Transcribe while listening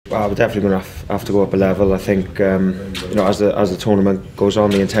Well, we're definitely going to have to go up a level. I think as the tournament goes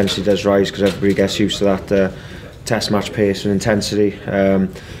on, the intensity does rise because everybody gets used to that test match pace and intensity.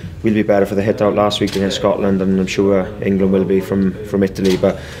 We'll be better for the hit out last week against Scotland, and I'm sure England will be from Italy.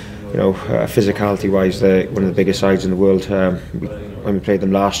 But physicality-wise, they're one of the biggest sides in the world. When we played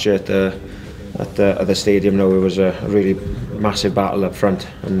them last year at the stadium, it was a really massive battle up front,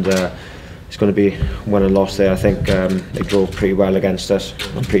 and it's going to be won and lost there. I think they drove pretty well against us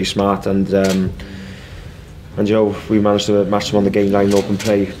and pretty smart, and we managed to match them on the game line, open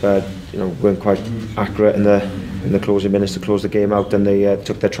play, but weren't quite accurate in the closing minutes to close the game out, and they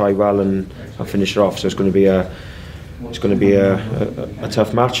took their try well and finished it off. So it's going to be a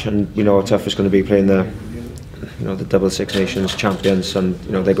tough match, and we know how tough it's going to be playing the double Six Nations champions, and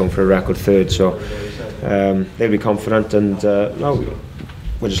they're going for a record third. So they'll be confident, and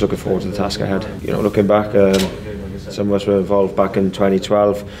we're just looking forward to the task ahead. Looking back, some of us were involved back in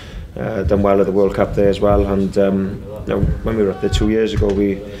 2012, done well at the World Cup there as well, and when we were up there 2 years ago,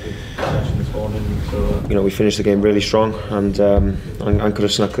 we finished the game really strong, and could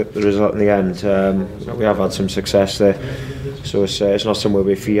have snuck the result in the end. We have had some success there, so it's not somewhere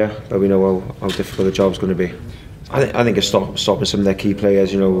we fear, but we know how difficult the job's going to be. I think it's stopping some of their key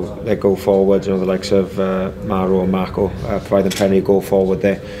players, that go forward, the likes of Maro and Mako, provide them plenty of go forward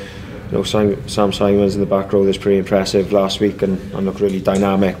there. Sam Simons in the back row is pretty impressive last week and looked really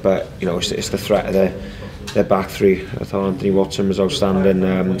dynamic, but it's the threat of their back three. I thought Anthony Watson was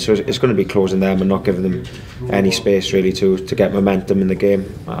outstanding, so it's going to be closing them and not giving them any space really to get momentum in the game.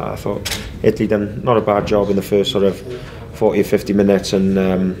 I thought Italy done not a bad job in the first sort of 40 or 50 minutes, and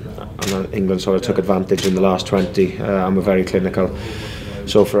England sort of took advantage in the last 20 and were very clinical.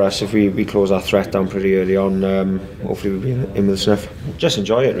 So for us, if we close our threat down pretty early on, hopefully we'll be in with a sniff. Just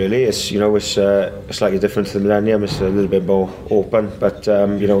enjoy it really. It's slightly different to the Millennium. It's a little bit more open, but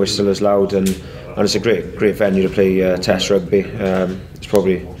it's still as loud, and it's a great venue to play Test rugby. It's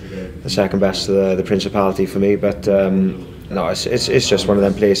probably the second best to the Principality for me, but it's just one of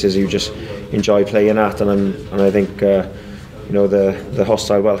them places you just enjoy playing at, and I think the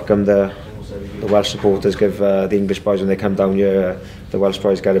hostile welcome the Welsh supporters give the English boys when they come down here. The Welsh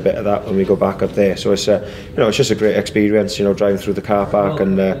boys get a bit of that when we go back up there. So it's just a great experience. Driving through the car park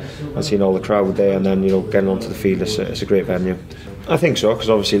and seeing all the crowd there, and then getting onto the field. It's a great venue. I think so, because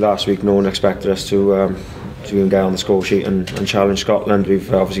obviously last week no one expected us to even get on the score sheet and challenge Scotland.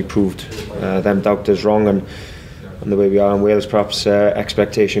 We've obviously proved them doubters wrong, and the way we are in Wales, perhaps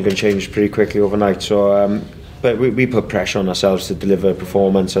expectation can change pretty quickly overnight. So. But we put pressure on ourselves to deliver a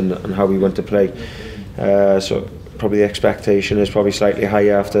performance and how we want to play. So probably the expectation is probably slightly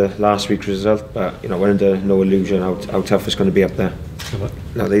higher after last week's result. But we're under no illusion how tough it's going to be up there.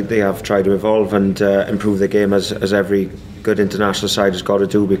 No, they have tried to evolve and improve their game as every good international side has got to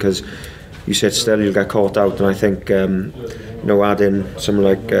do, because you sit still, you'll get caught out. And I think adding someone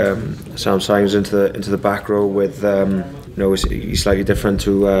like Sam Simons into the back row with. He's slightly different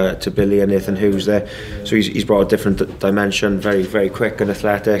to Billy and Nathan Hughes there, so he's brought a different dimension. Very, very quick and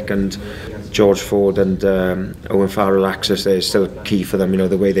athletic, and George Ford and Owen Farrell access there is still key for them.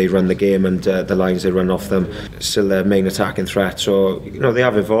 The way they run the game and the lines they run off them, still their main attacking threat. So they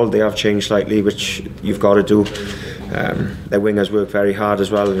have evolved, they have changed slightly, which you've got to do. Their wingers work very hard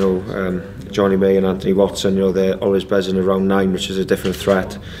as well. Johnny May and Anthony Watson, they're always buzzing around 9, which is a different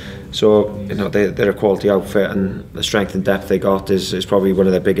threat. So they're a quality outfit, and the strength and depth they got is probably one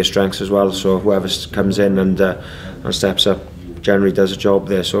of their biggest strengths as well. So whoever comes in and steps up generally does a job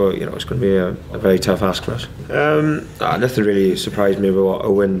there. So it's going to be a very tough ask for us. Nothing really surprised me about what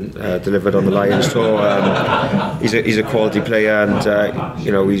Owen delivered on the Lions tour. He's a quality player, and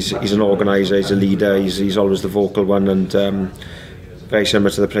he's an organiser, he's a leader, he's always the vocal one, and very similar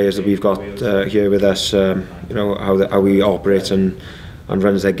to the players that we've got here with us. How he operates and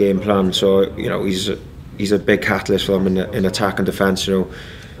runs their game plan. So he's a big catalyst for them in attack and defence. At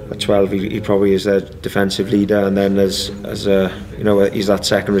 12 he probably is their defensive leader, and then as he's that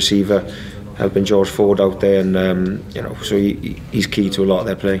second receiver helping George Ford out there, and so he's key to a lot of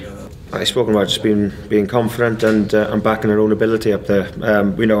their play. I've spoken about just being confident and backing their own ability up there.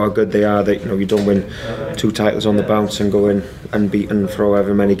 We know how good they are. That you don't win 2 titles on the bounce and go in unbeaten for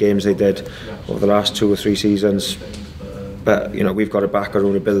however many games they did over the last 2 or 3 seasons. But we've got to back our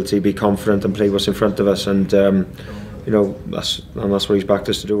own ability, be confident, and play what's in front of us. And that's what he's backed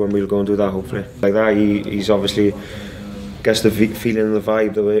us to do, and we'll go and do that hopefully. Like that, he's obviously gets the feeling and the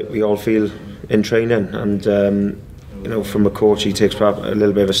vibe that we all feel in training. And from a coach, he takes perhaps a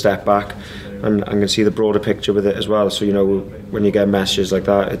little bit of a step back and can see the broader picture with it as well. So when you get messages like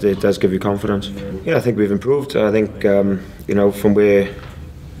that, it does give you confidence. Yeah, I think we've improved. I think from where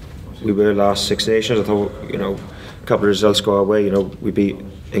we were last Six Nations. I thought, you know, a couple of results go our way. You know, we beat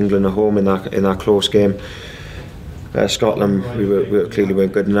England at home in that close game. Scotland, we clearly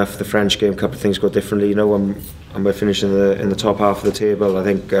weren't good enough. The French game, a couple of things go differently. You know, and we're finishing in the top half of the table. I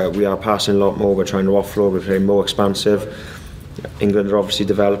think we are passing a lot more. We're trying to offload. We're playing more expansive. England are obviously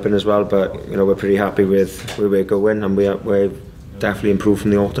developing as well, but you know, we're pretty happy with where we're going, and we're definitely improved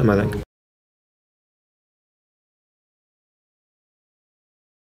from the autumn, I think.